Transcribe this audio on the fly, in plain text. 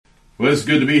Well, it's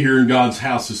good to be here in God's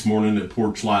house this morning at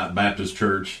Porch Light Baptist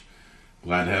Church.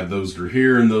 Glad to have those that are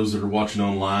here and those that are watching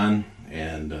online.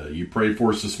 And you pray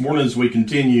for us this morning as we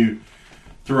continue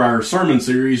through our sermon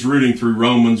series, Rooting Through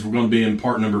Romans. We're going to be in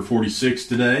part number 46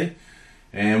 today.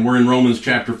 And we're in Romans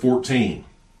chapter 14.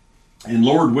 And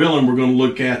Lord willing, we're going to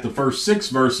look at the first 6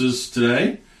 verses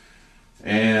today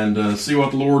and see what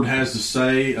the Lord has to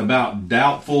say about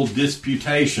doubtful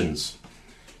disputations.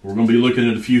 We're going to be looking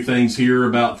at a few things here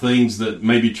about things that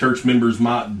maybe church members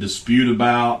might dispute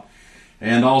about.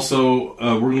 And also,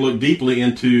 we're going to look deeply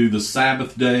into the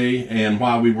Sabbath day and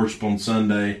why we worship on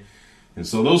Sunday. And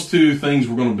so those two things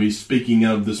we're going to be speaking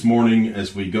of this morning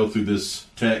as we go through this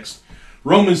text.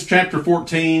 Romans chapter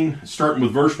 14, starting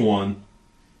with verse 1.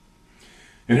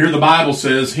 And here the Bible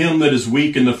says, "Him that is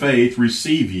weak in the faith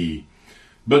receive ye,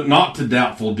 but not to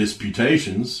doubtful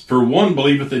disputations. For one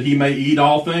believeth that he may eat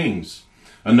all things.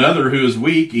 Another who is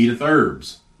weak eateth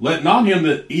herbs. Let not him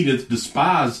that eateth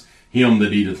despise him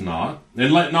that eateth not,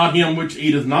 and let not him which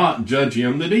eateth not judge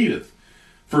him that eateth.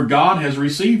 For God has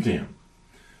received him.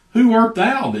 Who art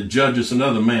thou that judgest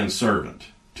another man's servant?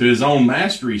 To his own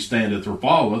master he standeth or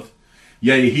falleth.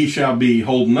 Yea, he shall be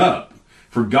holden up,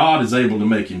 for God is able to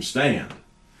make him stand.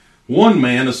 One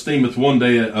man esteemeth one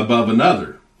day above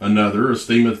another, another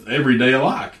esteemeth every day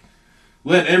alike.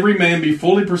 Let every man be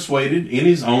fully persuaded in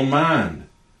his own mind.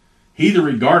 He that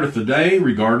regardeth the day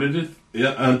regardeth it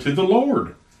unto the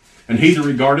Lord, and he that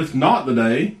regardeth not the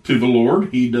day to the Lord,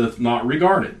 he doth not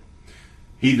regard it.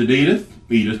 He that eateth,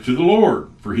 eateth to the Lord,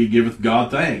 for he giveth God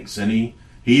thanks, and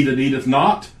he that eateth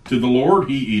not to the Lord,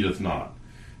 he eateth not,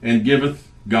 and giveth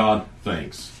God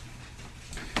thanks."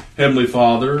 Heavenly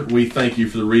Father, we thank you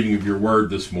for the reading of your word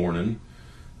this morning.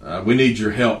 We need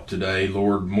your help today,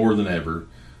 Lord, more than ever,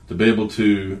 to be able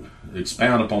to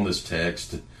expound upon this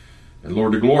text. And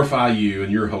Lord, to glorify you in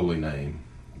your holy name.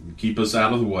 Keep us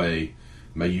out of the way.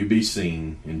 May you be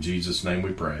seen. In Jesus' name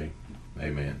we pray.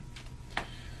 Amen.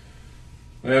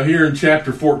 Well, here in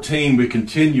chapter 14, we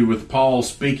continue with Paul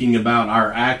speaking about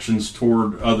our actions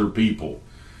toward other people.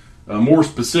 More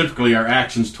specifically, our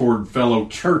actions toward fellow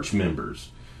church members.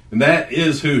 And that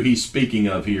is who he's speaking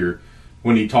of here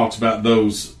when he talks about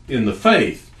those in the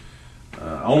faith.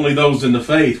 Only those in the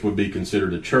faith would be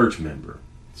considered a church member,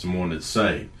 someone that's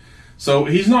saved. So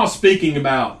he's not speaking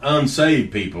about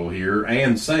unsaved people here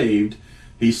and saved.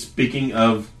 He's speaking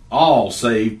of all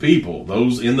saved people,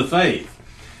 those in the faith.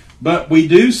 But we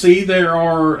do see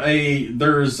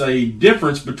there's a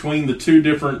difference between the two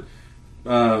different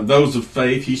those of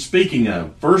faith he's speaking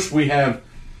of. First, we have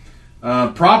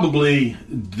probably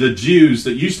the Jews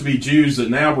that used to be Jews that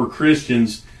now were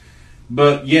Christians,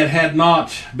 but yet had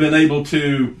not been able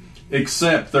to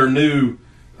accept their new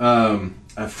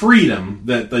freedom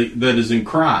that is in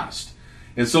Christ.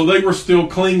 And so they were still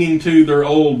clinging to their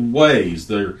old ways,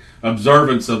 their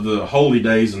observance of the holy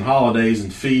days and holidays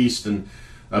and feasts, and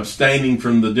abstaining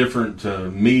from the different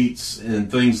meats and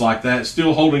things like that,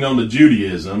 still holding on to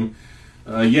Judaism,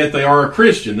 yet they are a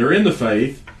Christian. They're in the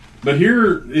faith. But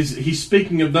here he's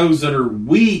speaking of those that are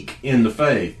weak in the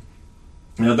faith.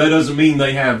 Now, that doesn't mean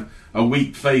they have a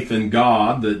weak faith in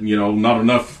God, that, not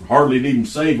enough, hardly to even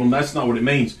save them. That's not what it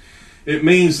means. It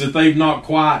means that they've not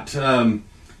quite found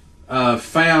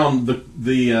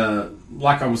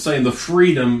like I was saying, the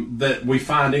freedom that we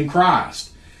find in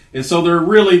Christ. And so they're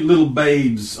really little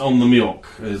babes on the milk,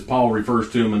 as Paul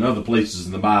refers to them in other places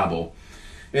in the Bible.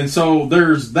 And so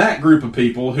there's that group of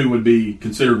people who would be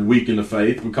considered weak in the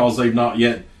faith because they've not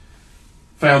yet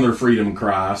found their freedom in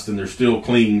Christ and they're still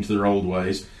clinging to their old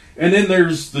ways. And then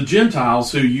there's the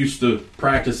Gentiles who used to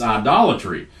practice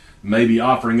idolatry, maybe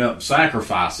offering up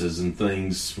sacrifices and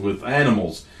things with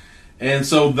animals. And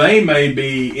so they may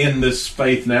be in this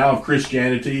faith now of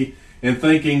Christianity and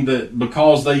thinking that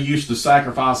because they used to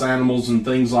sacrifice animals and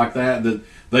things like that, that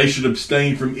they should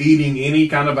abstain from eating any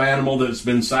kind of animal that's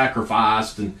been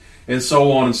sacrificed and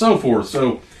so on and so forth.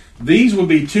 So these would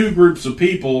be two groups of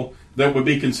people that would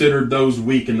be considered those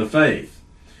weak in the faith.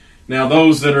 Now,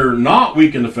 those that are not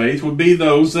weak in the faith would be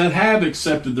those that have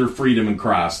accepted their freedom in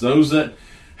Christ, those that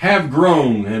have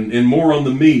grown and more on the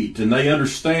meat, and they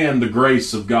understand the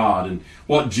grace of God and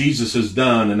what Jesus has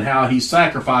done and how he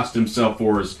sacrificed himself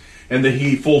for us and that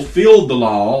he fulfilled the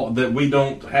law, that we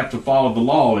don't have to follow the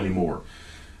law anymore.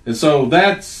 And so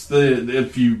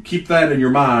if you keep that in your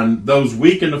mind, those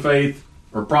weak in the faith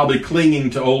are probably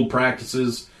clinging to old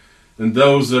practices, and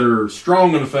those that are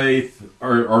strong in the faith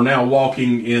are now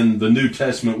walking in the New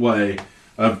Testament way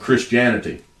of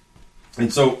Christianity.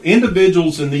 And so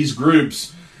individuals in these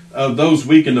groups of those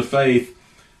weak in the faith,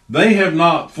 they have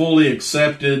not fully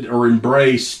accepted or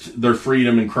embraced their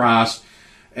freedom in Christ,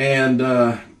 And,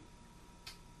 and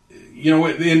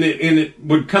it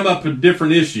would come up with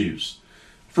different issues.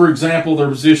 For example, there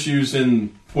was issues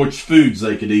in which foods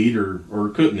they could eat or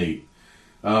couldn't eat,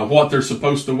 what they're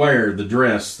supposed to wear, the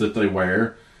dress that they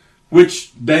wear,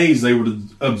 which days they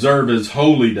would observe as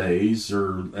holy days,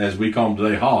 or as we call them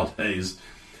today, holidays.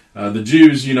 The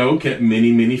Jews, kept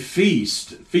many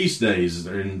feast days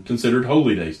and considered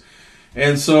holy days.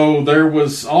 And so there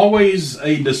was always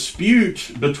a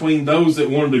dispute between those that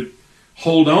wanted to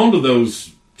hold on to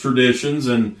those traditions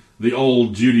and the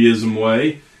old Judaism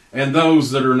way, and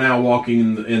those that are now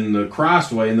walking in the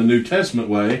Christ way, in the New Testament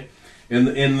way, in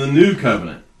the New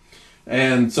Covenant.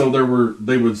 And so there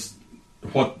was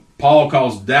what Paul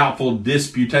calls doubtful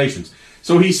disputations.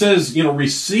 So he says,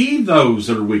 receive those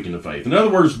that are weak in the faith. In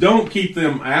other words, don't keep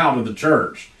them out of the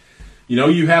church.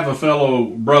 You have a fellow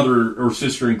brother or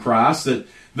sister in Christ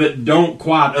that don't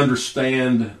quite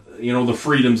understand, the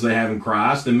freedoms they have in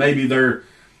Christ, and maybe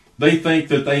they think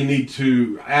that they need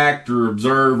to act or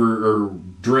observe or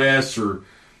dress or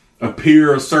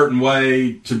appear a certain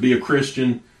way to be a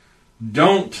Christian.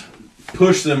 Don't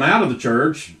push them out of the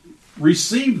church.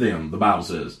 Receive them, the Bible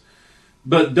says.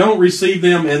 But don't receive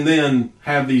them and then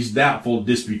have these doubtful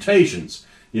disputations.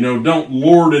 Don't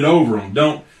lord it over them.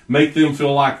 Don't make them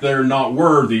feel like they're not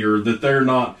worthy or that they're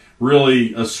not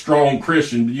really a strong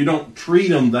Christian. You don't treat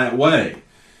them that way.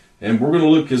 And we're going to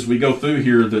look as we go through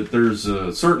here that there's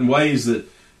certain ways that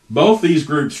both these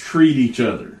groups treat each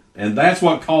other. And that's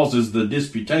what causes the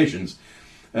disputations.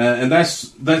 And that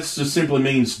just simply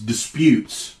means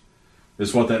disputes.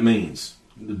 Is what that means.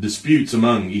 Disputes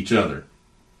among each other.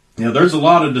 Now, there's a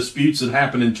lot of disputes that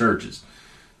happen in churches.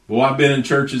 Well, I've been in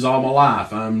churches all my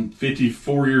life. I'm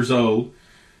 54 years old,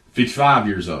 55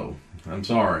 years old. I'm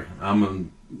sorry.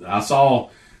 I saw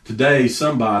today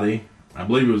somebody, I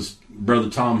believe it was Brother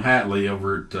Tom Hatley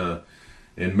over at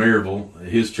in Maryville,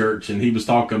 his church, and he was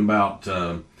talking about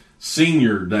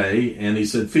senior day, and he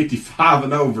said 55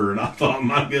 and over, and I thought,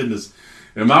 my goodness,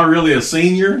 am I really a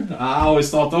senior? I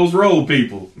always thought those were old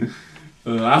people.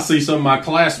 I see some of my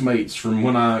classmates from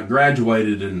when I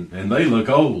graduated, and they look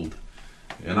old.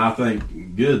 And I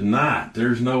think, good night,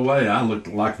 there's no way I look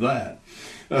like that.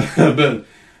 But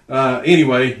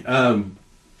anyway,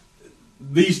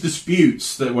 these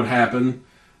disputes that would happen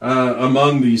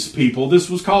among these people, this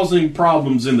was causing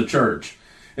problems in the church.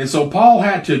 And so Paul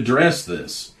had to address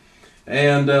this.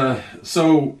 And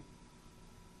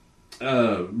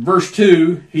verse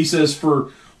 2, he says,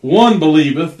 "For one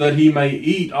believeth that he may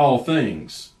eat all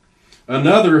things.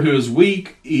 Another who is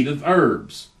weak eateth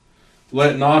herbs.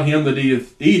 Let not him that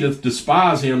eateth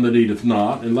despise him that eateth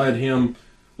not, and let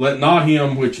not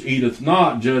him which eateth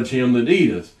not judge him that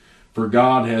eateth, for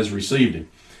God has received him."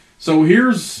 So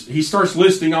he starts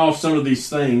listing off some of these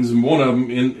things, and one of them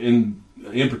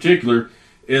in particular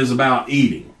is about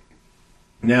eating.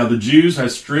 Now, the Jews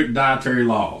have strict dietary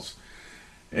laws.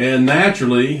 And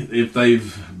naturally, if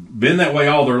they've been that way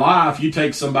all their life, you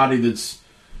take somebody that's,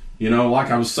 like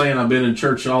I was saying, I've been in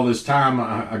church all this time.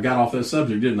 I got off that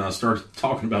subject, didn't I? I started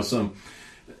talking about some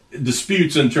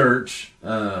disputes in church.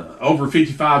 Over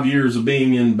 55 years of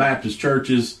being in Baptist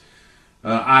churches,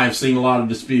 I have seen a lot of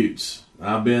disputes.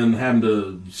 I've been having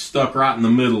to stuck right in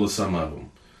the middle of some of them.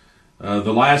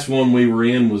 The last one we were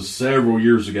in was several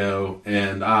years ago,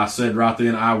 and I said right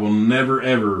then, I will never,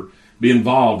 ever be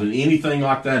involved in anything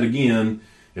like that again.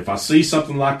 If I see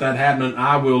something like that happening,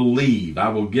 I will leave. I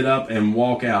will get up and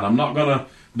walk out. I'm not going to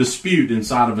dispute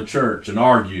inside of a church and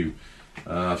argue.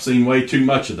 I've seen way too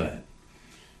much of that.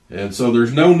 And so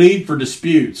there's no need for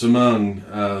disputes among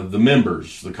the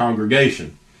members, the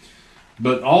congregation.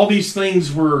 But all these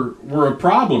things were a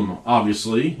problem,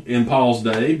 obviously, in Paul's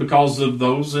day because of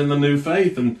those in the new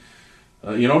faith and,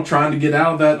 trying to get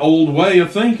out of that old way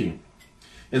of thinking.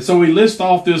 And so he lists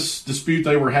off this dispute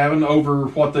they were having over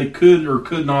what they could or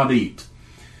could not eat.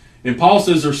 And Paul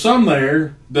says there's some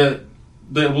there that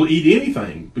will eat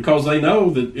anything because they know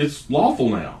that it's lawful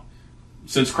now.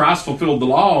 Since Christ fulfilled the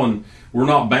law and we're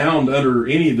not bound under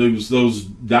any of those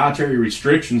dietary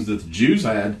restrictions that the Jews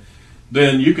had,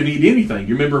 then you can eat anything.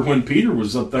 You remember when Peter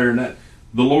was up there and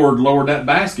the Lord lowered that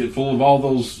basket full of all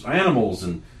those animals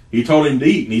and he told him to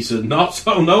eat. And he said, "Not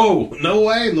so, no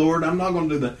way, Lord, I'm not going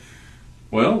to do that."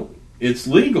 Well, it's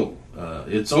legal.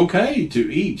 It's okay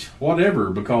to eat whatever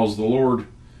because the Lord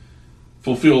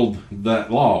fulfilled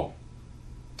that law.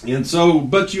 And so,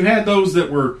 but you had those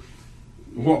that were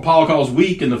what Paul calls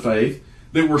weak in the faith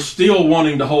that were still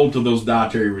wanting to hold to those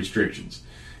dietary restrictions.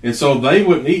 And so they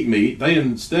wouldn't eat meat. They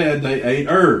ate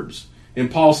herbs. And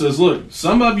Paul says, look,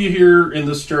 some of you here in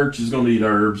this church is going to eat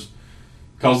herbs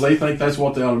because they think that's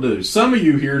what they ought to do. Some of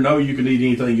you here know you can eat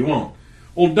anything you want.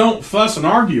 Well, don't fuss and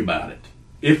argue about it.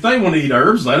 If they want to eat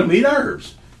herbs, let them eat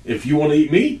herbs. If you want to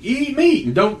eat meat, you eat meat,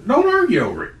 and don't argue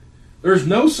over it. There's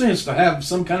no sense to have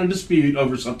some kind of dispute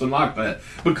over something like that,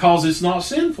 because it's not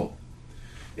sinful.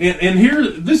 And here,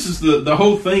 this is the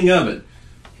whole thing of it.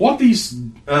 What these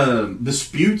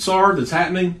disputes are that's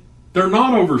happening, they're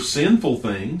not over sinful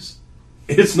things.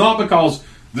 It's not because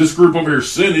this group over here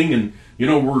is sinning and,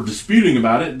 we're disputing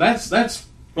about it. That's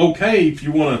okay if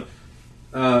you want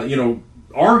to,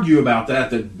 argue about that,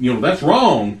 that's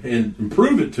wrong and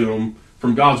prove it to them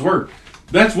from God's Word.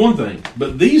 That's one thing.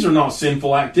 But these are not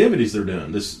sinful activities they're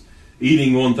doing. This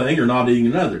eating one thing or not eating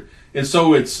another. And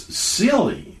so it's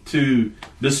silly to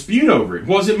dispute over it.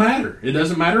 What does it matter? It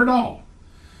doesn't matter at all.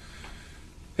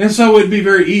 And so it'd be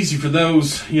very easy for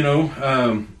those,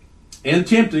 and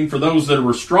tempting for those that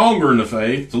were stronger in the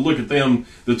faith to look at them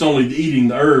that's only eating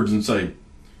the herbs and say,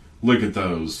 look at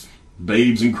those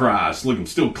babes in Christ. Look, I'm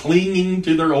still clinging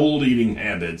to their old eating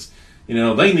habits.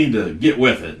 They need to get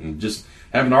with it and just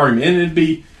have an argument. And it'd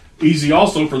be easy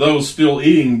also for those still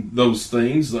eating those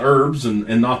things, the herbs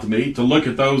and not the meat, to look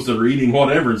at those that are eating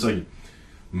whatever and say,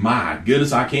 my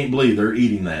goodness, I can't believe they're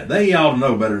eating that. They ought to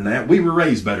know better than that. We were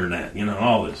raised better than that,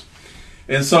 all this.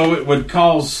 And so it would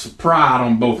cause pride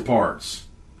on both parts.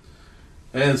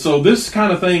 And so this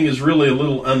kind of thing is really a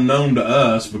little unknown to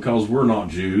us because we're not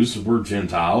Jews, we're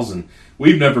Gentiles, and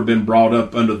we've never been brought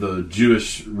up under the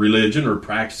Jewish religion or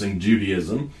practicing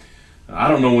Judaism. I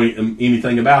don't know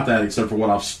anything about that except for what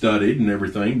I've studied and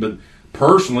everything, but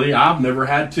personally, I've never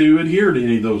had to adhere to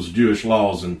any of those Jewish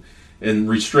laws and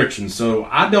restrictions, so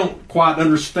I don't quite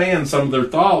understand some of their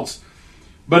thoughts,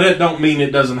 but it don't mean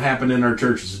it doesn't happen in our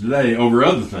churches today over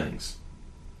other things.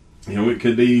 It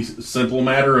could be a simple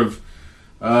matter of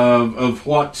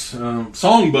what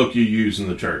songbook you use in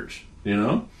the church.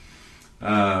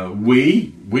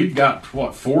 We've got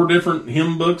 4 different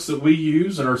hymn books that we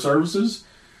use in our services.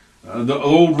 The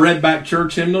old Redback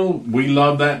Church hymnal, we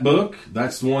love that book.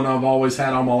 That's the one I've always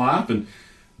had all my life, and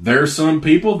there's some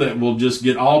people that will just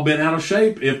get all bent out of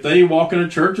shape if they walk in a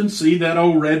church and see that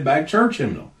old Redback Church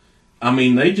hymnal. I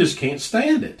mean, they just can't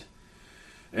stand it.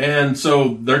 And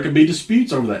so there could be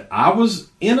disputes over that. I was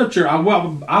in a church,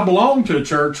 I belonged to a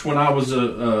church when I was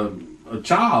a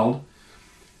child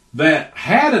that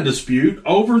had a dispute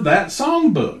over that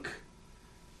songbook.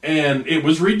 And it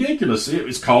was ridiculous. It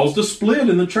was caused a split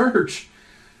in the church.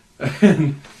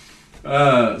 And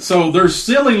so there's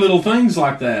silly little things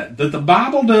like that the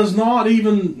Bible does not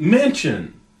even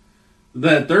mention,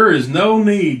 that there is no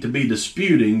need to be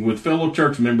disputing with fellow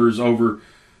church members over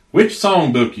which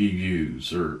songbook you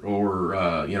use or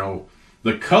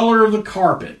the color of the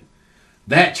carpet.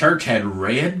 That church had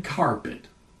red carpet.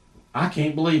 I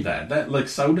can't believe that. That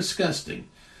looks so disgusting.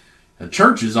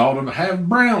 Churches ought to have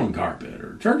brown carpet,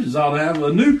 or churches ought to have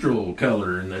a neutral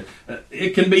color, and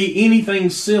it can be anything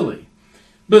silly.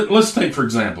 But let's take, for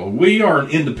example, we are an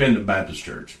independent Baptist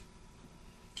church.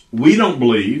 We don't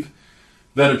believe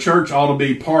that a church ought to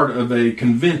be part of a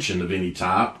convention of any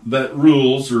type that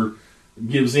rules or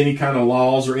gives any kind of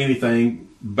laws or anything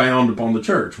bound upon the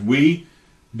church. We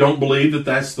don't believe that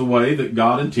that's the way that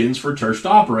God intends for a church to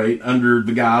operate under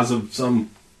the guise of some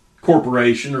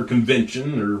corporation or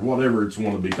convention or whatever it's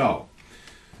want to be called.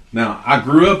 Now, I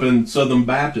grew up in Southern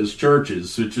Baptist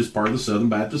churches, which is part of the Southern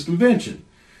Baptist Convention.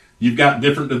 You've got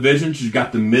different divisions. You've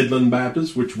got the Midland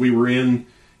Baptist, which we were in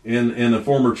a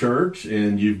former church,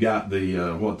 and you've got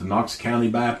the Knox County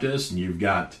Baptist, and you've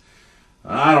got,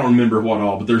 I don't remember what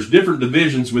all, but there's different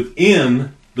divisions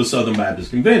within the Southern Baptist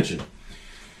Convention.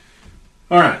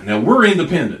 All right, now we're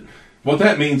independent. What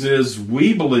that means is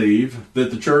we believe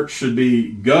that the church should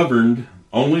be governed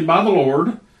only by the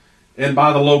Lord and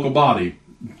by the local body.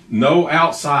 No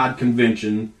outside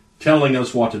convention telling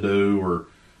us what to do or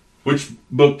which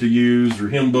book to use or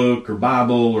hymn book or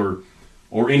Bible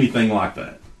or anything like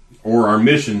that. Or our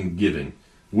mission giving.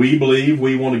 We believe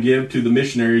we want to give to the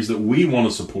missionaries that we want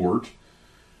to support,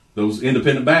 those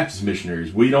independent Baptist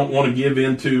missionaries. We don't want to give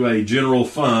into a general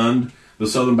fund, the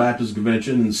Southern Baptist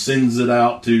Convention, and sends it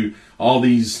out to all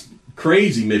these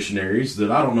crazy missionaries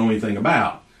that I don't know anything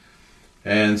about.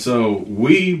 And so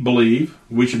we believe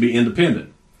we should be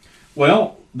independent.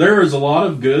 Well, there is a lot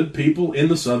of good people in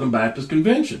the Southern Baptist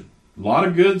Convention. A lot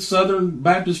of good Southern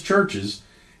Baptist churches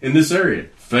in this area.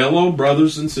 Fellow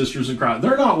brothers and sisters in Christ.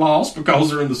 They're not lost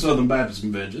because they're in the Southern Baptist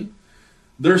Convention.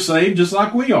 They're saved just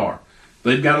like we are.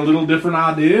 They've got a little different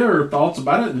idea or thoughts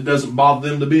about it. It doesn't bother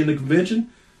them to be in the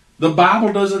convention. The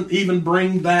Bible doesn't even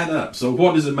bring that up. So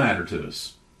what does it matter to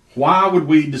us? Why would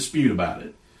we dispute about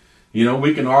it?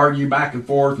 We can argue back and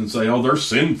forth and say, oh, they're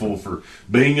sinful for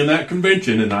being in that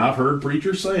convention, and I've heard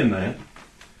preachers saying that.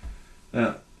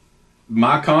 Now,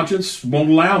 my conscience won't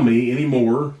allow me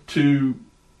anymore to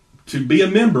be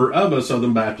a member of a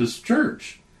Southern Baptist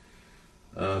church.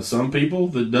 Some people,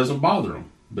 that doesn't bother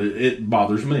them, but it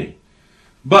bothers me.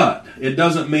 But it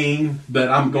doesn't mean that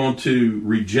I'm going to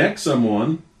reject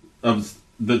someone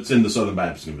that's in the Southern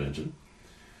Baptist Convention.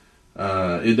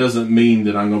 It doesn't mean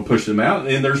that I'm going to push them out,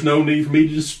 and there's no need for me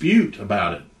to dispute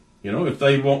about it. If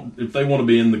they want to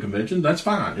be in the convention, that's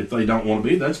fine. If they don't want to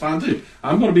be, that's fine too.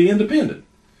 I'm going to be independent,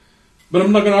 but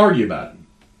I'm not going to argue about it.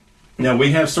 Now,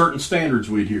 we have certain standards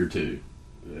we adhere to,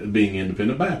 being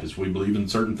independent Baptists. We believe in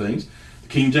certain things, the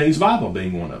King James Bible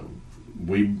being one of them.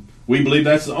 We believe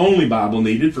that's the only Bible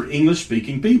needed for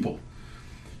English-speaking people.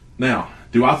 Now,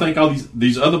 do I think all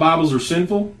these other Bibles are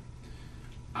sinful?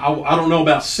 I don't know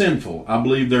about sinful. I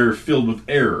believe they're filled with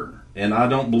error, and I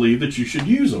don't believe that you should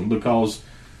use them because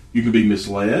you can be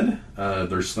misled.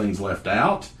 There's things left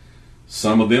out.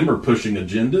 Some of them are pushing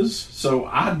agendas. So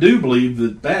I do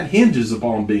believe that hinges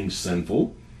upon being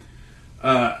sinful.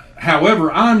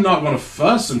 However, I'm not going to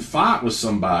fuss and fight with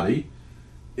somebody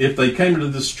if they came into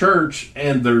this church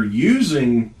and they're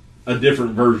using a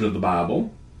different version of the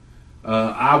Bible.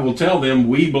 I will tell them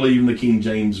we believe in the King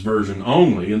James Version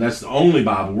only, and that's the only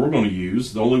Bible we're going to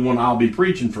use, the only one I'll be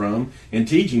preaching from and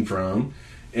teaching from,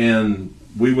 and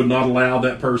we would not allow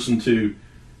that person to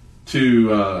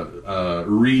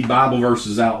read Bible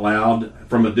verses out loud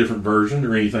from a different version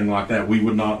or anything like that. We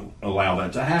would not allow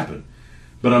that to happen.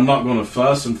 But I'm not going to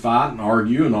fuss and fight and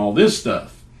argue and all this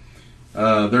stuff.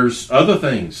 There's other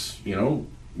things,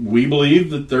 we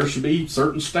believe that there should be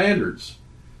certain standards.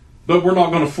 But we're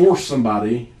not going to force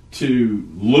somebody to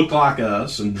look like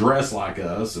us and dress like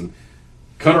us and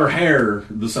cut our hair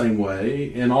the same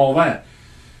way and all that.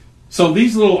 So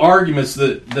these little arguments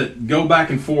that go back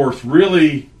and forth,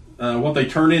 really what they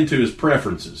turn into is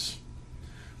preferences.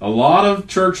 A lot of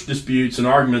church disputes and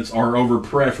arguments are over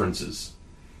preferences.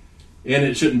 And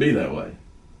it shouldn't be that way.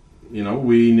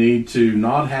 We need to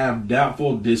not have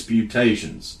doubtful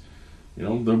disputations.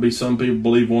 There'll be some people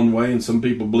believe one way and some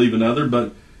people believe another,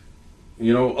 but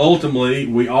ultimately,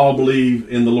 we all believe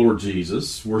in the Lord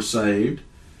Jesus. We're saved.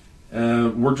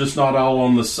 We're just not all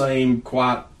on the same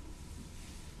quiet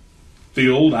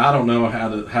field. I don't know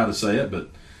how to say it, but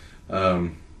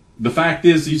the fact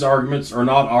is, these arguments are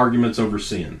not arguments over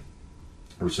sin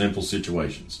or sinful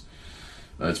situations.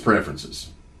 It's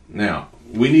preferences. Now,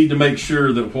 we need to make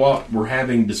sure that what we're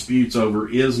having disputes over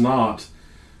is not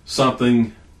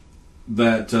something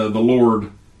that the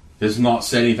Lord has not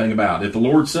said anything about. If the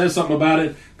Lord says something about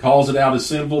it, calls it out as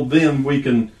sinful, then we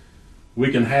can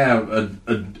have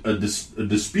a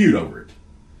dispute over it.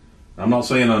 I'm not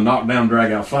saying a knockdown,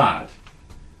 drag-out fight.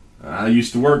 I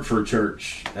used to work for a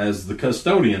church as the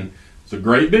custodian. It's a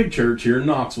great big church here in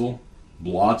Knoxville,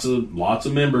 lots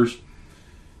of members,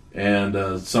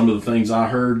 and some of the things I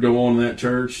heard go on in that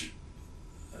church,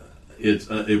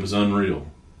 it was unreal.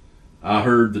 I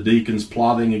heard the deacons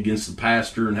plotting against the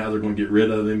pastor and how they're going to get rid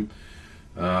of him.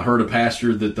 I heard a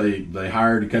pastor that they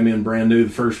hired to come in brand new the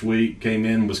first week, came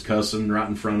in, was cussing right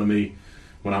in front of me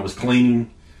when I was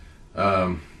cleaning.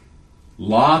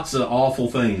 Lots of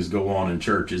awful things go on in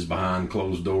churches behind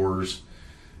closed doors.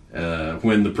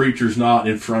 When the preacher's not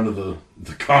in front of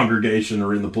the congregation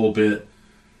or in the pulpit,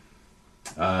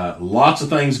 lots of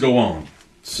things go on.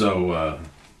 So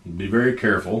be very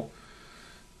careful.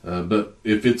 But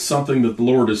if it's something that the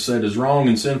Lord has said is wrong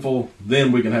and sinful,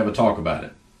 then we can have a talk about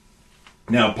it.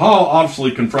 Now, Paul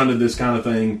obviously confronted this kind of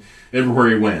thing everywhere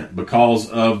he went because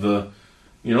of the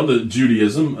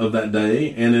Judaism of that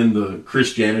day and in the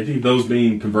Christianity, those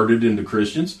being converted into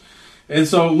Christians. And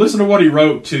so listen to what he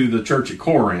wrote to the church at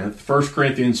Corinth, 1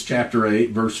 Corinthians chapter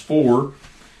 8, verse 4.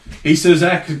 He says,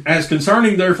 as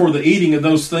concerning therefore the eating of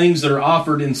those things that are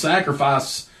offered in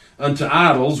sacrifice unto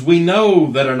idols, we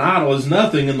know that an idol is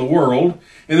nothing in the world,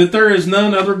 and that there is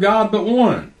none other God but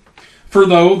one. For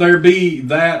though there be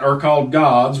that are called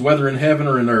gods, whether in heaven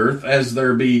or in earth, as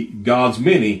there be gods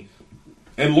many,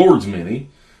 and lords many,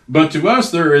 but to us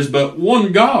there is but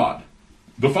one God,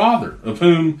 the Father, of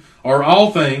whom are all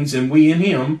things, and we in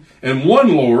him, and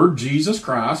one Lord, Jesus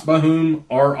Christ, by whom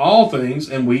are all things,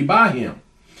 and we by him.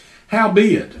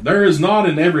 Howbeit, there is not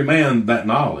in every man that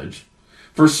knowledge.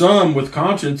 For some with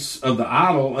conscience of the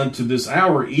idol unto this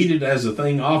hour eat it as a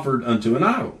thing offered unto an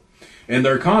idol, and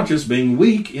their conscience being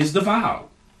weak is defiled.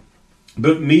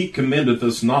 But meat commendeth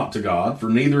us not to God, for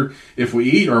neither if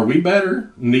we eat are we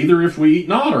better, neither if we eat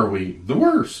not are we the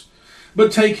worse.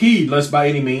 But take heed lest by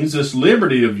any means this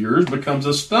liberty of yours becomes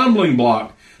a stumbling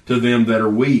block to them that are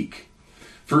weak.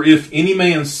 For if any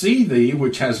man see thee,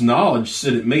 which has knowledge,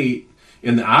 sit at meat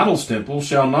in the idol's temple,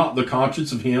 shall not the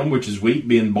conscience of him which is weak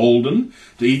be emboldened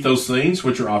to eat those things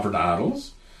which are offered to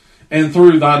idols? And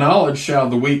through thy knowledge shall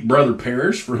the weak brother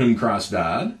perish for whom Christ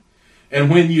died. And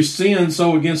when you sin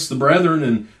so against the brethren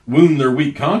and wound their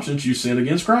weak conscience, you sin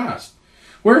against Christ.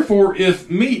 Wherefore, if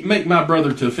meat make my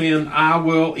brother to offend, I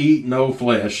will eat no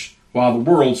flesh while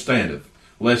the world standeth,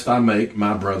 lest I make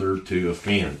my brother to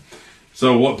offend.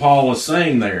 So what Paul is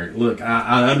saying there, look,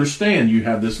 I understand you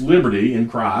have this liberty in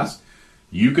Christ.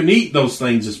 You can eat those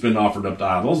things that's been offered up to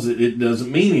idols. It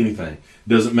doesn't mean anything.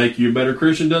 Doesn't make you a better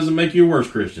Christian, doesn't make you a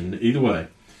worse Christian, either way.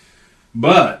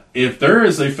 But if there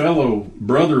is a fellow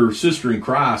brother or sister in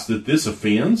Christ that this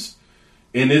offends,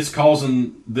 and it's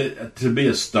causing to be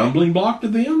a stumbling block to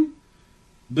them,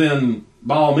 then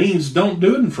by all means, don't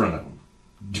do it in front of them.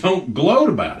 Don't gloat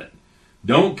about it.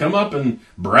 Don't come up and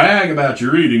brag about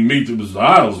your eating meat that was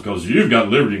idols because you've got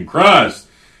liberty in Christ.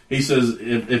 He says,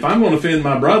 if I'm going to offend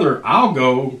my brother, I'll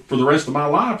go for the rest of my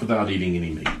life without eating any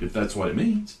meat, if that's what it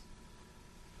means.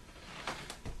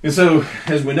 And so,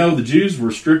 as we know, the Jews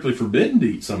were strictly forbidden to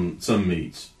eat some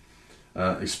meats,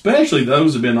 especially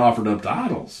those that have been offered up to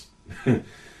idols.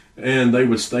 And they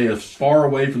would stay as far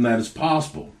away from that as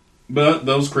possible. But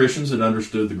those Christians that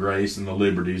understood the grace and the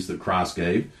liberties that Christ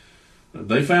gave,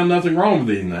 they found nothing wrong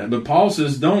with eating that. But Paul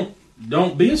says,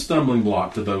 don't be a stumbling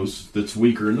block to those that's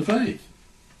weaker in the faith.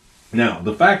 Now,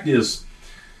 the fact is,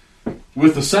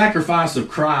 with the sacrifice of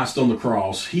Christ on the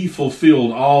cross, he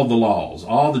fulfilled all the laws,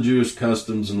 all the Jewish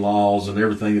customs and laws and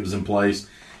everything that was in place,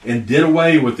 and did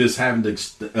away with this having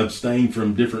to abstain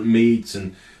from different meats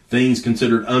and things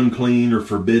considered unclean or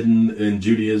forbidden in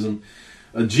Judaism.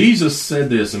 Jesus said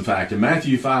this, in fact, in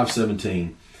Matthew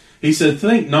 5:17. He said,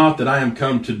 "Think not that I am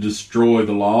come to destroy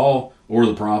the law or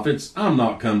the prophets. I'm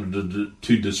not come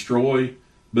to destroy,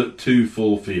 but to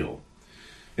fulfill."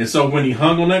 And so when he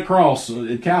hung on that cross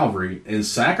at Calvary and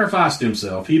sacrificed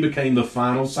himself, he became the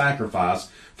final sacrifice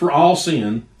for all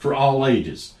sin, for all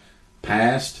ages,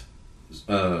 past,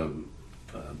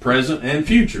 present, and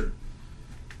future.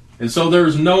 And so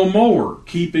there's no more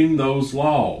keeping those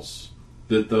laws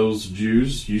that those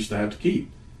Jews used to have to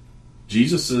keep.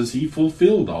 Jesus says he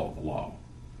fulfilled all of the law.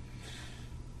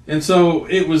 And so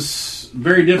it was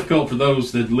very difficult for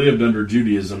those that lived under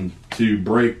Judaism to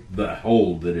break the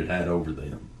hold that it had over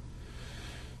them.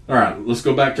 All right, let's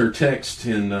go back to our text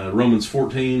in Romans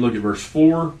 14. Look at verse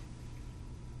 4.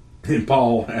 And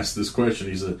Paul asked this question.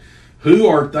 He said, "Who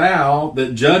art thou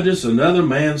that judgest another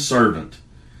man's servant?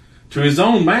 To his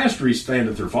own master he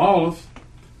standeth or falleth.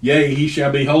 Yea, he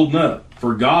shall be holden up,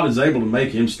 for God is able to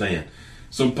make him stand."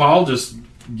 So Paul just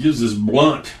gives this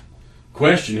blunt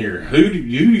question here. Who do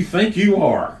you think you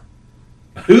are?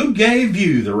 Who gave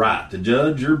you the right to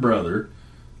judge your brother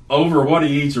over what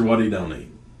he eats or what he don't eat?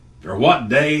 Or what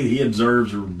day he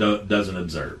observes or doesn't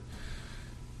observe?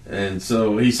 And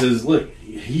so he says, look,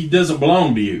 he doesn't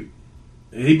belong to you.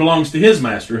 He belongs to his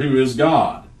master, who is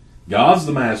God. God's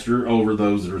the master over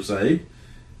those that are saved.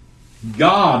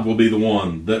 God will be the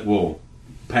one that will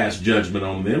pass judgment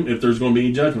on them if there's going to be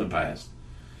any judgment passed.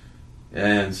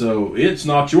 And so it's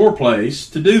not your place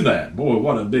to do that. Boy,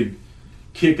 what a big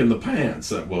kick in the pants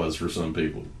that was for some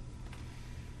people.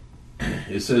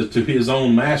 It says, "To his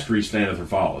own master he standeth or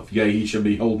falleth. Yea, he shall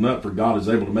be holden up, for God is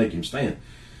able to make him stand."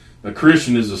 A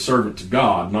Christian is a servant to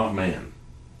God, not man.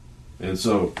 And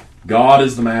so God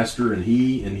is the master, and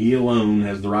he alone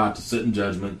has the right to sit in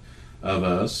judgment of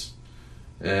us.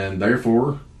 And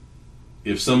therefore,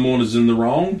 if someone is in the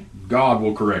wrong, God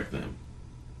will correct them.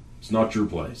 It's not your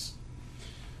place.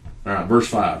 All right, verse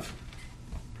 5.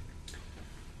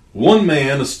 "One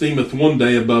man esteemeth one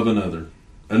day above another,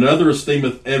 another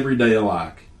esteemeth every day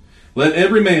alike. Let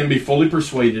every man be fully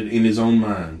persuaded in his own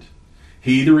mind.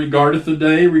 He that regardeth the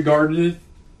day regardeth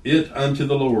it unto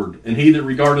the Lord, and he that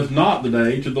regardeth not the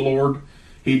day to the Lord,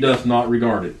 he doth not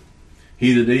regard it.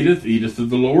 He that eateth, eateth to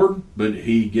the Lord, but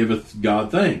he giveth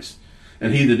God thanks.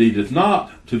 And he that eateth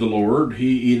not to the Lord,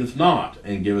 he eateth not,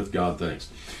 and giveth God thanks."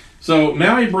 So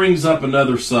now he brings up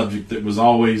another subject that was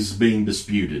always being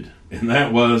disputed, and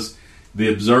that was the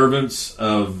observance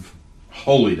of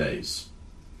holy days,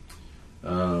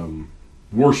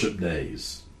 worship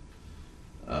days,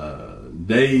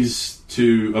 days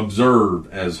to observe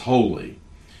as holy.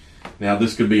 Now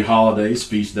this could be holidays,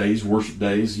 feast days, worship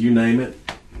days, you name it.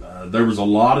 There was a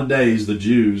lot of days the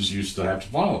Jews used to have to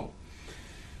follow.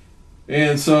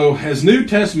 And so as New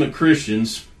Testament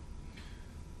Christians,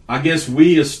 I guess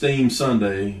we esteem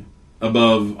Sunday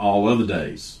above all other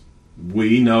days.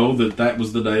 We know that that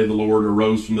was the day the Lord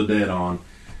arose from the dead on,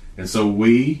 And so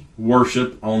we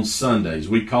worship on Sundays.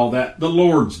 We call that the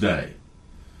Lord's Day.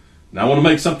 Now I want to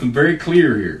make something very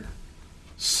clear here.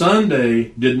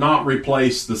 Sunday did not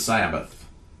replace the Sabbath.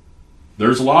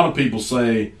 There's a lot of people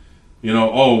say,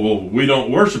 oh, well, we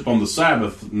don't worship on the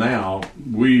Sabbath now.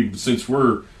 Since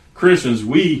we're Christians,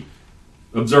 we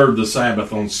observe the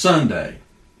Sabbath on Sunday.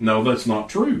 No, that's not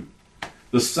true.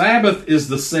 The Sabbath is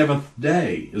the seventh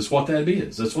day, is what that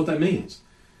is. That's what that means.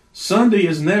 Sunday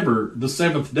is never the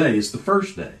seventh day. It's the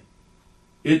first day.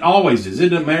 It always is. It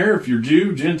doesn't matter if you're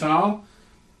Jew, Gentile,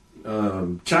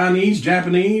 Chinese,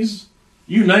 Japanese,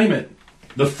 you name it.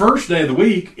 The first day of the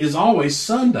week is always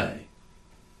Sunday.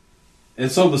 And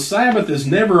so the Sabbath is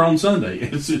never on Sunday.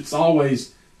 It's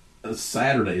always a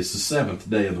Saturday. It's the seventh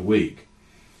day of the week.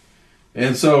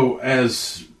 And so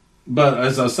But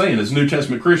as I was saying, as New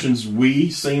Testament Christians, we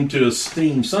seem to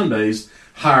esteem Sundays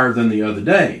higher than the other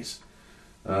days.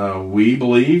 We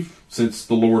believe, since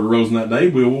the Lord arose on that day,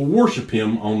 we will worship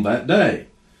Him on that day.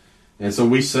 And so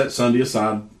we set Sunday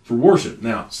aside for worship.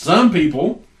 Now, some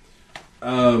people,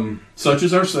 such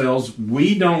as ourselves,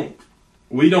 we don't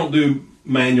do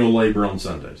manual labor on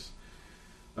Sundays.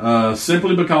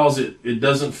 Simply because it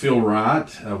doesn't feel right.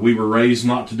 We were raised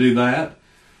not to do that.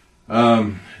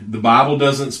 The Bible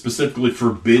doesn't specifically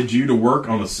forbid you to work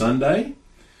on a Sunday.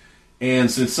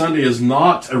 And since Sunday is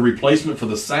not a replacement for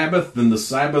the Sabbath, then the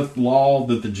Sabbath law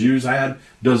that the Jews had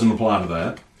doesn't apply to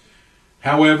that.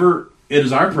 However, it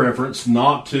is our preference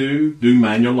not to do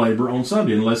manual labor on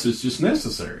Sunday unless it's just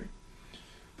necessary.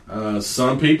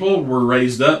 Some people were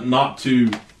raised up not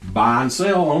to buy and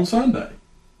sell on Sunday.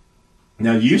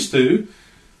 Now, used to,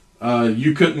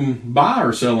 you couldn't buy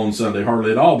or sell on Sunday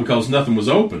hardly at all because nothing was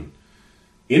open.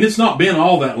 And it's not been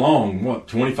all that long,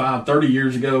 25, 30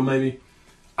 years ago maybe.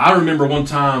 I remember one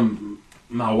time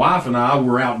my wife and I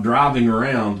were out driving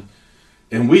around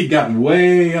and we'd gotten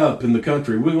way up in the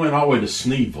country. We went all the way to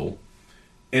Sneedville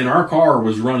and our car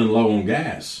was running low on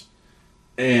gas.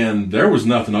 And there was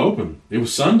nothing open. It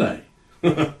was Sunday.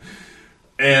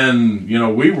 And,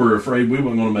 we were afraid we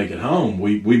weren't going to make it home.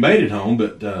 We made it home,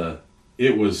 but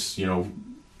it was,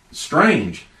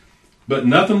 strange. But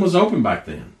nothing was open back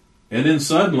then. And then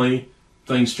suddenly,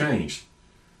 things changed.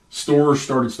 Stores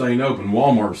started staying open.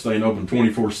 Walmart staying open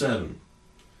 24/7.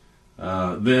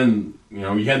 Then,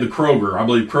 you had the Kroger. I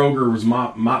believe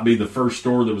Kroger might be the first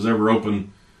store that was ever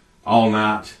open all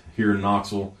night here in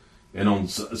Knoxville and on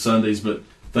Sundays. But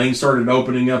things started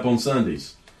opening up on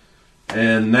Sundays.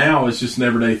 And now it's just an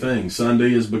everyday thing.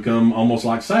 Sunday has become almost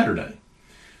like Saturday.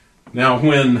 Now,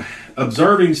 when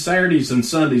observing Saturdays and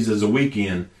Sundays as a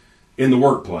weekend in the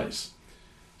workplace,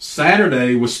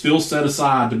 Saturday was still set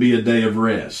aside to be a day of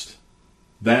rest.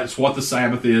 That's what the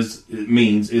Sabbath is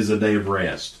a day of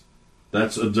rest.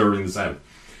 That's observing the Sabbath.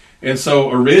 And so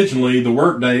originally the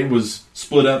work day was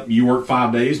split up. You work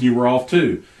 5 days and you were off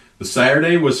 2. The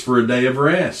Saturday was for a day of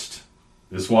rest,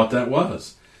 is what that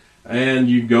was. And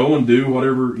you go and do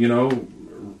whatever,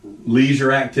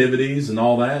 leisure activities and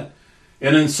all that.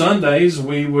 And then Sundays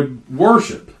we would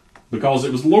worship because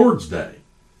it was Lord's Day.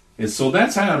 And so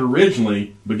that's how it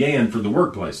originally began for the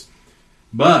workplace.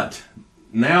 But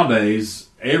nowadays,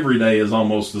 every day is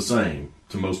almost the same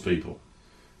to most people.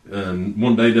 And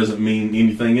one day doesn't mean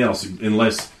anything else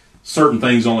unless certain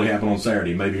things only happen on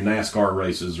Saturday. Maybe NASCAR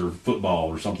races or football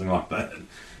or something like that.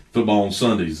 Football on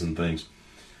Sundays and things.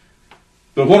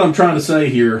 But what I'm trying to say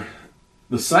here,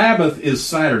 the Sabbath is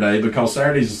Saturday because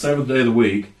Saturday is the seventh day of the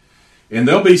week. And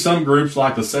there'll be some groups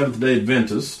like the Seventh-day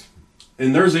Adventists.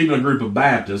 And there's even a group of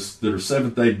Baptists that are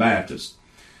Seventh-day Baptists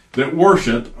that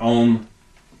worship on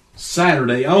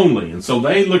Saturday only. And so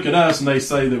they look at us and they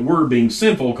say that we're being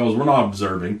sinful because we're not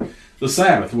observing the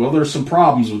Sabbath. Well, there's some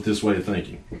problems with this way of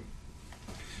thinking.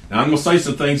 Now, I'm going to say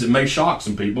some things that may shock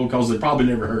some people because they probably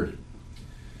never heard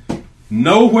it.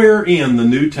 Nowhere in the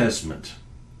New Testament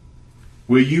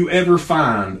will you ever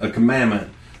find a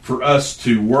commandment for us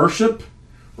to worship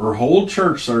or hold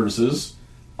church services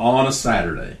on a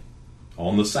Saturday.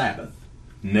 On the Sabbath.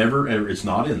 Never, ever. It's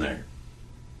not in there.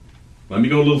 Let me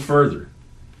go a little further.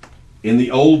 In the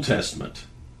Old Testament,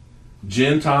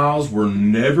 Gentiles were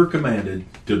never commanded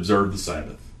to observe the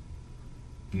Sabbath.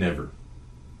 Never.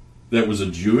 That was a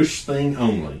Jewish thing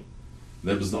only.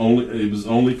 It was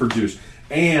only for Jews.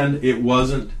 And it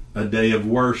wasn't a day of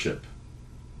worship.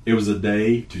 It was a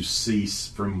day to cease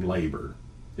from labor,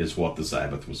 is what the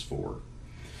Sabbath was for.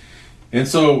 And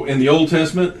so, in the Old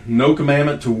Testament, no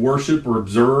commandment to worship or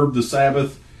observe the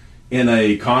Sabbath in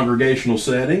a congregational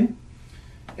setting.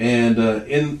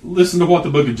 And listen to what the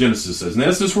book of Genesis says. Now,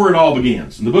 this is where it all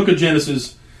begins. In the book of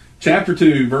Genesis, chapter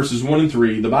 2, verses 1 and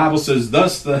 3, the Bible says,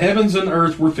 "Thus the heavens and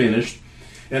earth were finished,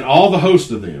 and all the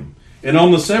host of them. And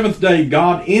on the seventh day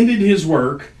God ended his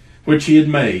work which he had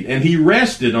made. And he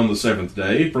rested on the seventh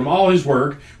day from all his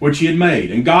work which he had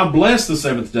made. And God blessed the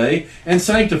seventh day and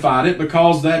sanctified it,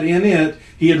 because that in it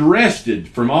he had rested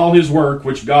from all his work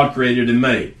which God created and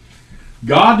made.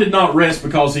 God did not rest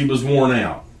because he was worn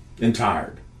out and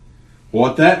tired.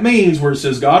 What that means, where it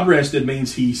says God rested,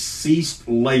 means he ceased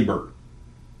labor.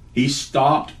 He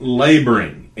stopped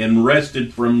laboring and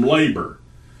rested from labor.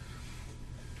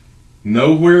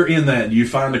 Nowhere in that do you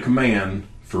find a command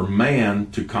for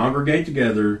man to congregate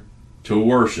together to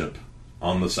worship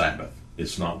on the Sabbath.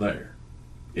 It's not there.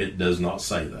 It does not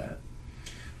say that.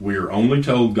 We are only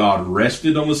told God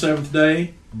rested on the seventh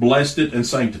day, blessed it, and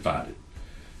sanctified it.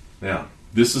 Now,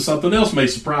 this is something else may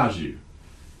surprise you.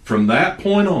 From that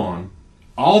point on,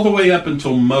 all the way up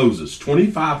until Moses,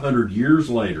 2,500 years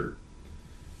later,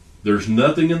 there's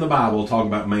nothing in the Bible talking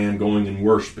about man going and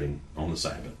worshiping on the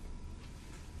Sabbath.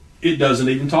 It doesn't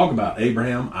even talk about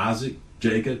Abraham, Isaac,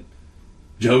 Jacob,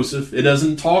 Joseph. It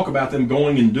doesn't talk about them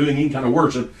going and doing any kind of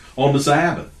worship on the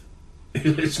Sabbath.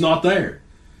 It's not there.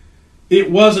 It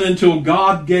wasn't until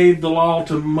God gave the law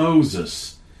to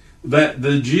Moses that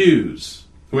the Jews,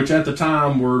 which at the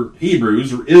time were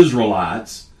Hebrews or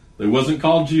Israelites, they wasn't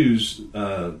called Jews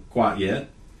quite yet,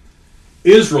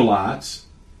 Israelites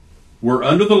were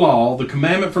under the law, the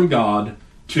commandment from God,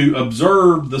 to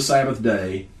observe the Sabbath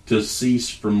day to cease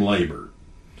from labor.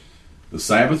 The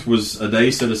Sabbath was a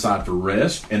day set aside for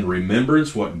rest and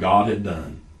remembrance what God had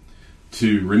done.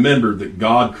 To remember that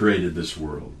God created this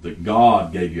world, that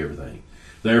God gave you everything.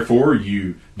 Therefore,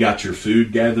 you got your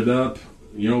food gathered up,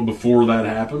 before that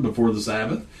happened, before the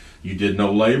Sabbath. You did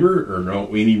no labor or no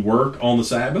any work on the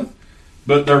Sabbath.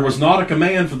 But there was not a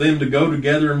command for them to go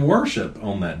together and worship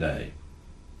on that day.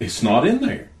 It's not in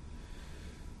there.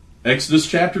 Exodus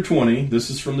chapter 20, this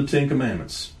is from the Ten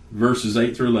Commandments, verses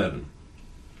 8 through 11.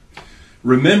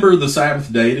 Remember the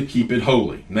Sabbath day to keep it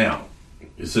holy. Now,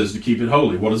 it says to keep it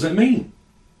holy. What does that mean?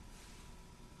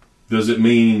 Does it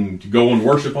mean to go and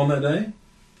worship on that day?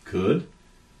 Could.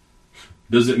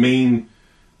 Does it mean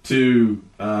to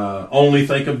only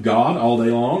think of God all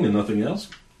day long and nothing else?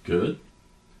 Could.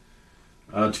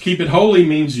 To keep it holy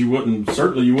means you wouldn't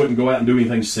go out and do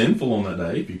anything sinful on that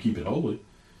day if you keep it holy.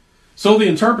 So the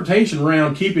interpretation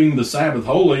around keeping the Sabbath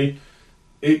holy,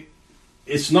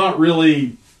 it's not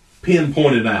really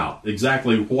pinpointed out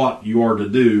exactly what you are to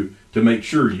do to make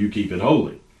sure you keep it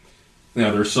holy.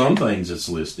 Now, there's some things that's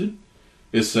listed.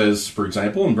 It says, for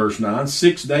example, in verse 9,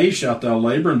 6 days shalt thou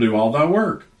labor and do all thy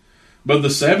work. But the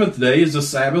seventh day is the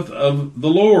Sabbath of the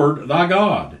Lord thy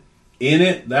God. In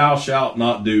it thou shalt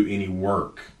not do any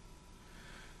work.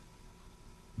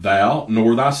 Thou,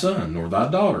 nor thy son, nor thy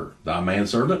daughter, thy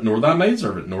manservant, nor thy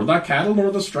maidservant, nor thy cattle,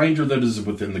 nor the stranger that is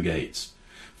within the gates.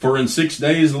 For in 6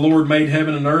 days the Lord made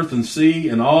heaven and earth and sea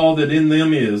and all that in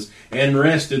them is, and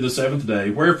rested the seventh day.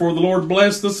 Wherefore the Lord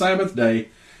blessed the Sabbath day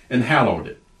and hallowed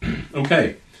it.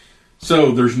 Okay,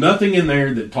 so there's nothing in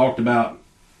there that talked about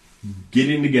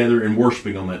getting together and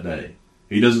worshiping on that day.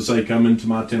 He doesn't say, come into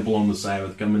my temple on the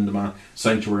Sabbath, come into my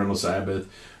sanctuary on the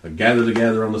Sabbath, gather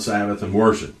together on the Sabbath and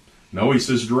worship. No, he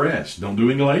says rest. Don't do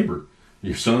any labor.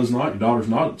 Your son's not, your daughter's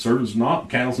not, servant's not,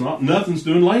 cattle's not, nothing's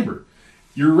doing labor.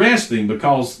 You're resting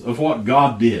because of what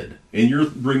God did, and you're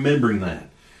remembering that.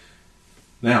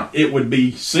 Now, it would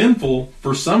be sinful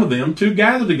for some of them to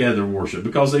gather together and worship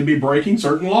because they'd be breaking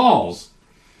certain laws.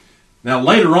 Now,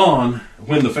 later on,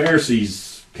 when the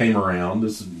Pharisees came around,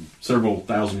 this is several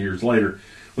thousand years later,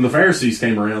 when the Pharisees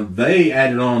came around, they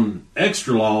added on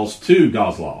extra laws to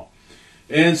God's law.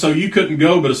 And so you couldn't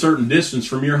go but a certain distance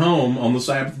from your home on the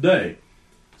Sabbath day.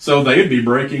 So they'd be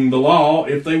breaking the law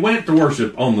if they went to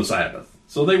worship on the Sabbath.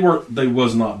 So they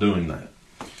was not doing that.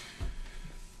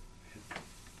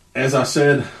 As I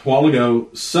said a while ago,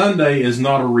 Sunday is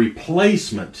not a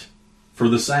replacement for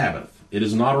the Sabbath. It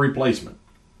is not a replacement.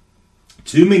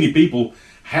 Too many people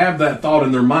have that thought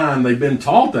in their mind. They've been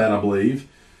taught that, I believe,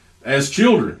 as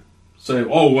children. Say,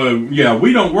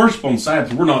 we don't worship on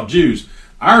Sabbath. We're not Jews.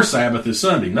 Our Sabbath is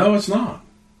Sunday. No, it's not.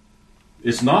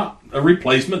 It's not a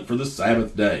replacement for the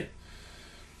Sabbath day.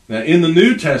 Now, in the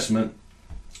New Testament,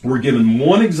 we're given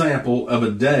one example of a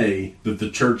day that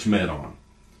the church met on.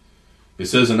 It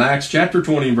says in Acts chapter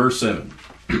 20 and verse 7,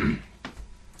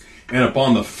 and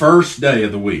upon the first day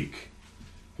of the week,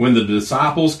 when the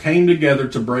disciples came together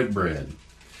to break bread,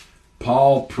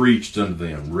 Paul preached unto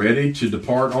them, ready to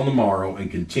depart on the morrow,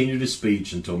 and continued his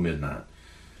speech until midnight.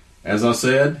 As I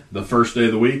said, the first day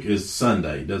of the week is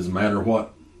Sunday. It doesn't matter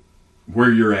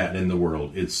where you're at in the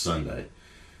world, it's Sunday.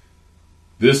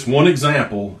 This one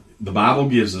example the Bible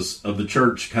gives us of the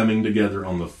church coming together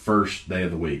on the first day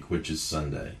of the week, which is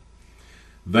Sunday.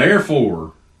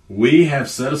 Therefore, we have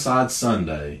set aside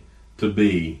Sunday to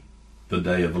be the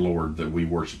day of the Lord that we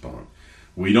worship on.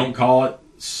 We don't call it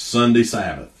Sunday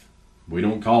Sabbath. We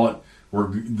don't call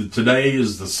it, today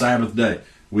is the Sabbath day.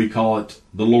 We call it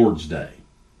the Lord's Day,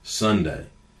 Sunday.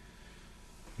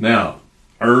 Now,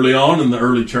 early on in the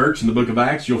early church, in the book of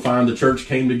Acts, you'll find the church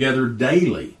came together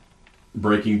daily,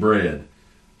 breaking bread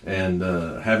and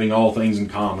having all things in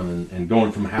common and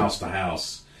going from house to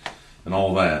house and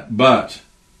all that. But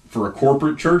for a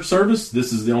corporate church service,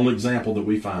 this is the only example that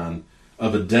we find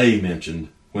of a day mentioned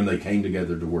when they came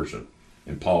together to worship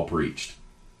and Paul preached.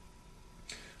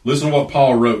 Listen to what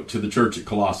Paul wrote to the church at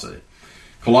Colossae.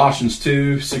 Colossians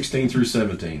 2:16 through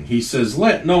 17. He says,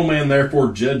 "Let no man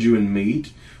therefore judge you in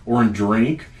meat, or in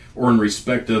drink, or in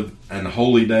respect of an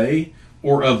holy day,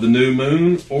 or of the new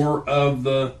moon, or of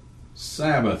the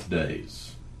Sabbath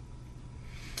days,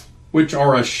 which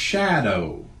are a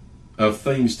shadow of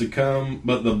things to come,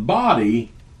 but the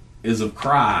body is of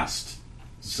Christ."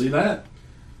 See that?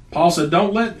 Paul said,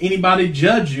 don't let anybody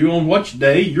judge you on which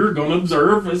day you're going to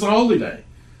observe as a holy day,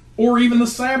 or even the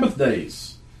Sabbath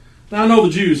days. Now, I know the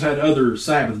Jews had other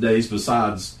Sabbath days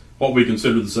besides what we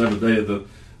consider the seventh day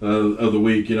of the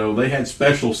week. You know, they had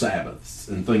special Sabbaths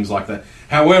and things like that.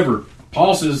 However,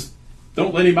 Paul says,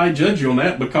 don't let anybody judge you on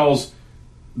that, because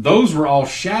those were all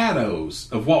shadows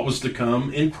of what was to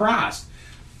come in Christ.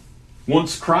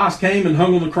 Once Christ came and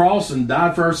hung on the cross and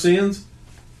died for our sins,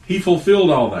 he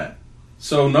fulfilled all that.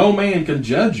 So no man can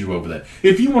judge you over that.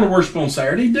 If you want to worship on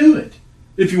Saturday, do it.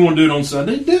 If you want to do it on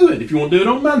Sunday, do it. If you want to do it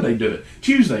on Monday, do it.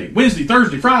 Tuesday, Wednesday,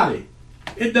 Thursday, Friday.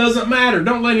 It doesn't matter.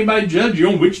 Don't let anybody judge you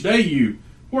on which day you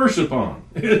worship on.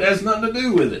 It has nothing to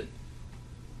do with it.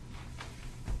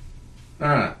 All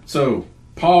right. So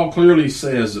Paul clearly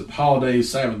says that holidays,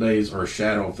 Sabbath days are a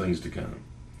shadow of things to come.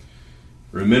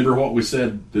 Remember what we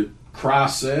said that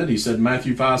Christ said? He said in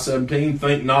Matthew 5:17,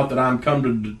 "Think not that I'm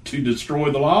come to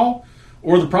destroy the law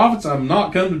or the prophets. I'm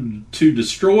not come to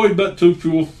destroy, but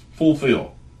to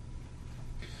fulfill."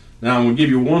 Now I'm going to give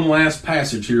you one last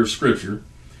passage here of Scripture.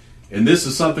 And this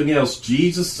is something else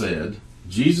Jesus said,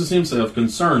 Jesus himself,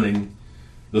 concerning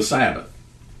the Sabbath.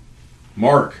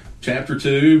 Mark chapter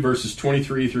 2, verses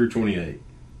 23 through 28.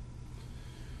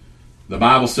 The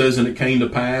Bible says, "And it came to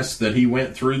pass that he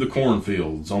went through the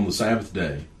cornfields on the Sabbath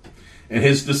day. And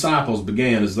his disciples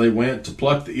began as they went to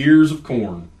pluck the ears of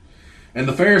corn. And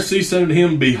the Pharisees said unto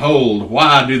him, Behold,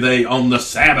 why do they on the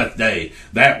Sabbath day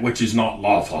that which is not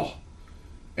lawful?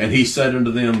 And he said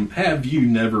unto them, Have you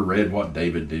never read what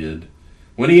David did,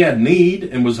 when he had need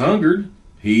and was hungered,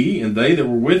 he and they that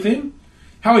were with him?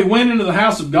 How he went into the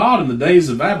house of God in the days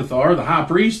of Abiathar the high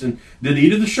priest, and did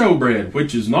eat of the showbread,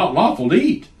 which is not lawful to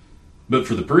eat, but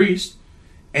for the priest,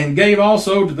 and gave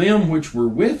also to them which were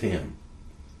with him.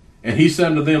 And he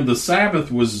said unto them, The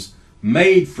Sabbath was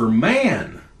made for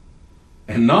man,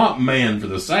 and not man for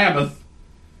the Sabbath.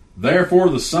 Therefore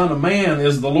the Son of Man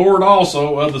is the Lord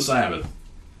also of the Sabbath."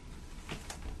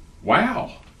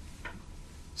 Wow.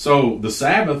 So the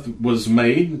Sabbath was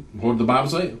made, what did the Bible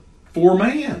say? For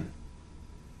man.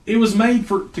 It was made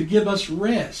to give us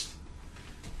rest.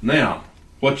 Now,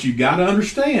 what you got to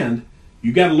understand,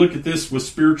 you got to look at this with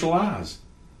spiritual eyes.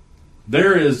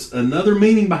 There is another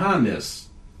meaning behind this.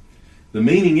 The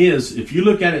meaning is, if you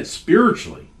look at it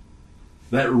spiritually,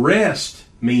 that rest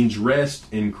means rest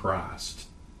in Christ.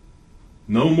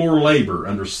 No more labor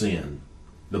under sin,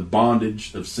 the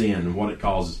bondage of sin and what it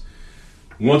causes.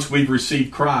 Once we've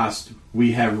received Christ,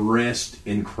 we have rest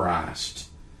in Christ.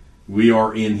 We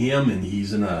are in him and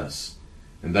he's in us.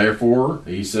 And therefore,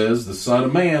 he says, the Son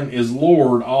of Man is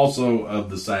Lord also of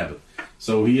the Sabbath.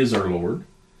 So he is our Lord.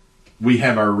 We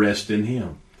have our rest in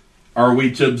him. Are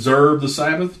we to observe the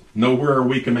Sabbath? Nowhere are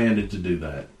we commanded to do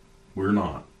that. We're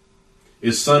not.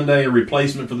 Is Sunday a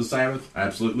replacement for the Sabbath?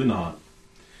 Absolutely not.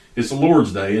 It's the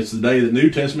Lord's Day. It's the day that New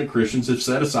Testament Christians have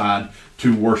set aside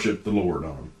to worship the Lord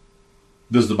on.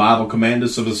 Does the Bible command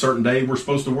us of a certain day we're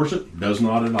supposed to worship? It does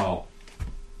not at all.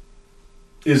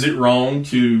 Is it wrong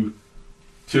to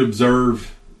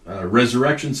observe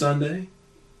Resurrection Sunday,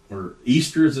 or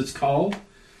Easter as it's called?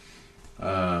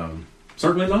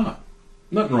 Certainly not.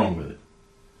 Nothing wrong with it.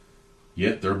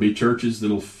 Yet there'll be churches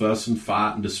that'll fuss and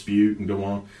fight and dispute and go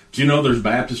on. Do you know there's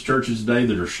Baptist churches today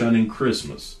that are shunning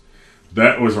Christmas?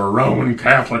 That was a Roman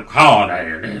Catholic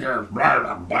holiday.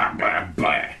 Blah, blah, blah,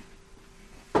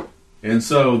 blah. And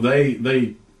so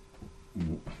they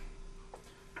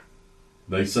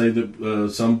say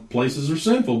that some places are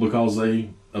sinful because they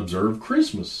observe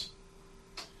Christmas.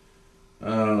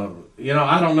 I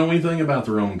don't know anything about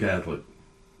the Roman Catholic.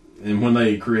 And when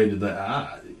they created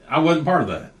that, I wasn't part of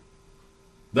that.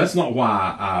 That's not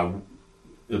why I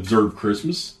observe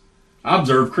Christmas. I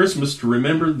observe Christmas to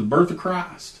remember the birth of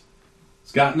Christ.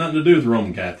 It's got nothing to do with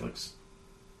Roman Catholics.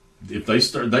 If they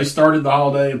started the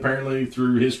holiday, apparently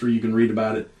through history you can read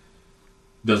about it.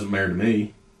 Doesn't matter to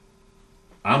me.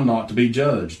 I'm not to be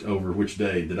judged over which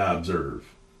day that I observe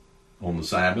on the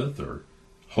Sabbath or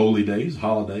holy days,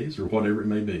 holidays, or whatever it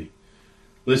may be.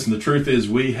 Listen, the truth is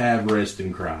we have rest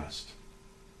in Christ.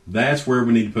 That's where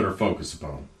we need to put our focus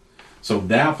upon. So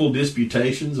doubtful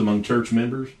disputations among church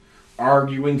members,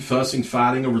 arguing, fussing,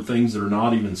 fighting over things that are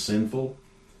not even sinful,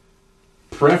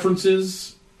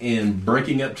 preferences and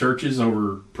breaking up churches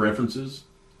over preferences,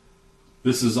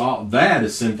 that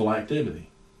is sinful activity.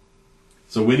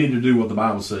 So we need to do what the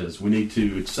Bible says. We need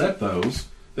to accept those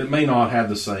that may not have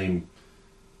the same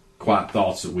quiet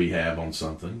thoughts that we have on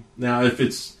something. Now, if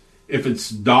it's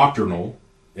doctrinal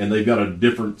and they've got a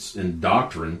difference in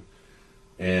doctrine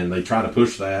and they try to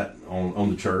push that on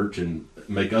the church and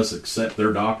make us accept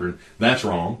their doctrine, that's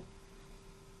wrong.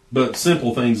 But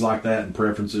simple things like that and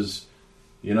preferences,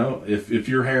 if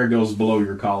your hair goes below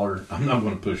your collar, I'm not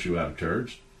going to push you out of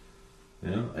church.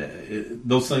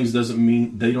 Those things don't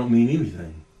mean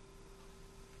anything.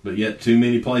 But yet too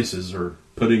many places are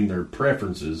putting their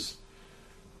preferences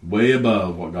way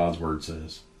above what God's Word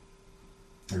says.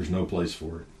 There's no place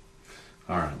for it.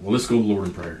 All right, well, let's go to the Lord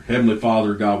in prayer. Heavenly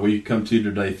Father, God, we come to you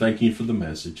today thanking you for the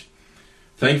message.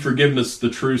 Thank you for giving us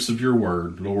the truths of your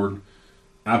Word, Lord.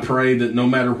 I pray that no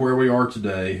matter where we are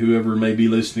today, whoever may be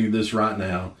listening to this right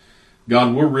now,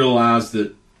 God, we'll realize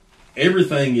that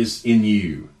everything is in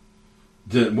you.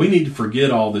 That we need to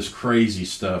forget all this crazy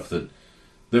stuff that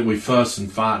we fuss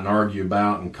and fight and argue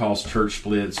about and cause church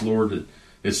splits. Lord,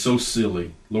 it's so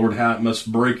silly. Lord, how it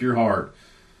must break your heart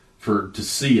to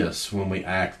see us when we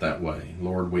act that way.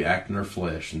 Lord, we act in our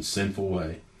flesh in sinful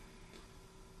way.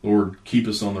 Lord, keep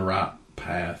us on the right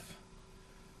path.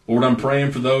 Lord, I'm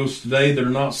praying for those today that are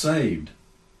not saved.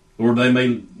 Lord, they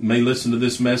may listen to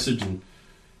this message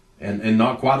and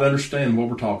not quite understand what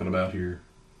we're talking about here.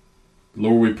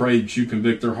 Lord, we pray that you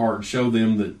convict their heart and show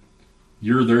them that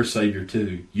you're their Savior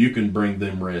too. You can bring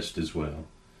them rest as well.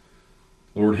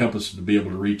 Lord, help us to be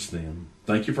able to reach them.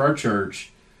 Thank you for our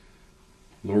church.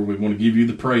 Lord, we want to give you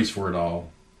the praise for it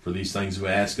all. For these things we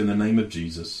ask in the name of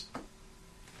Jesus.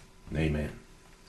 Amen.